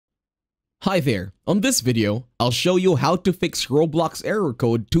Hi there, on this video, I'll show you how to fix Roblox error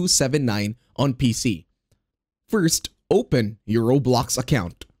code 279 on PC. First, open your Roblox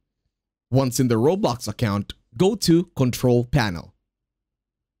account. Once in the Roblox account, go to Control Panel.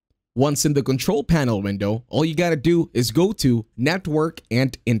 Once in the Control Panel window, all you gotta do is go to Network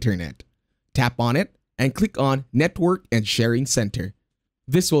and Internet. Tap on it and click on Network and Sharing Center.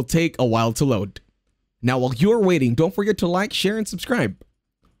 This will take a while to load. Now while you're waiting, don't forget to like, share, and subscribe.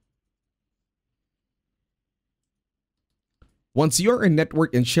 Once you're in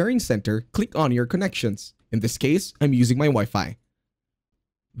Network and Sharing Center, click on your connections. In this case, I'm using my Wi-Fi.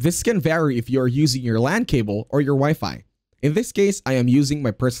 This can vary if you are using your LAN cable or your Wi-Fi. In this case, I am using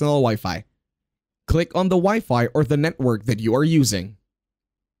my personal Wi-Fi. Click on the Wi-Fi or the network that you are using.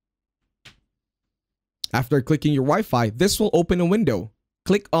 After clicking your Wi-Fi, this will open a window.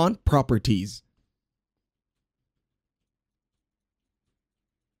 Click on Properties.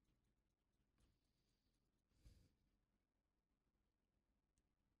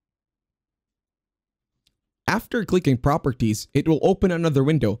 After clicking Properties, it will open another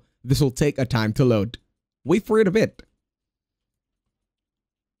window. This will take a time to load. Wait for it a bit.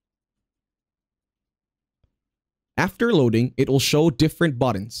 After loading, it will show different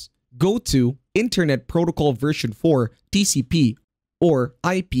buttons. Go to Internet Protocol version 4 TCP or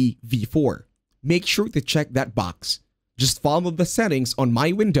IPv4. Make sure to check that box. Just follow the settings on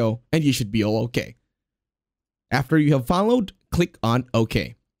my window and you should be all okay. After you have followed, click on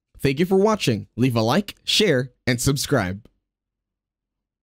OK. Thank you for watching. Leave a like, share, and subscribe.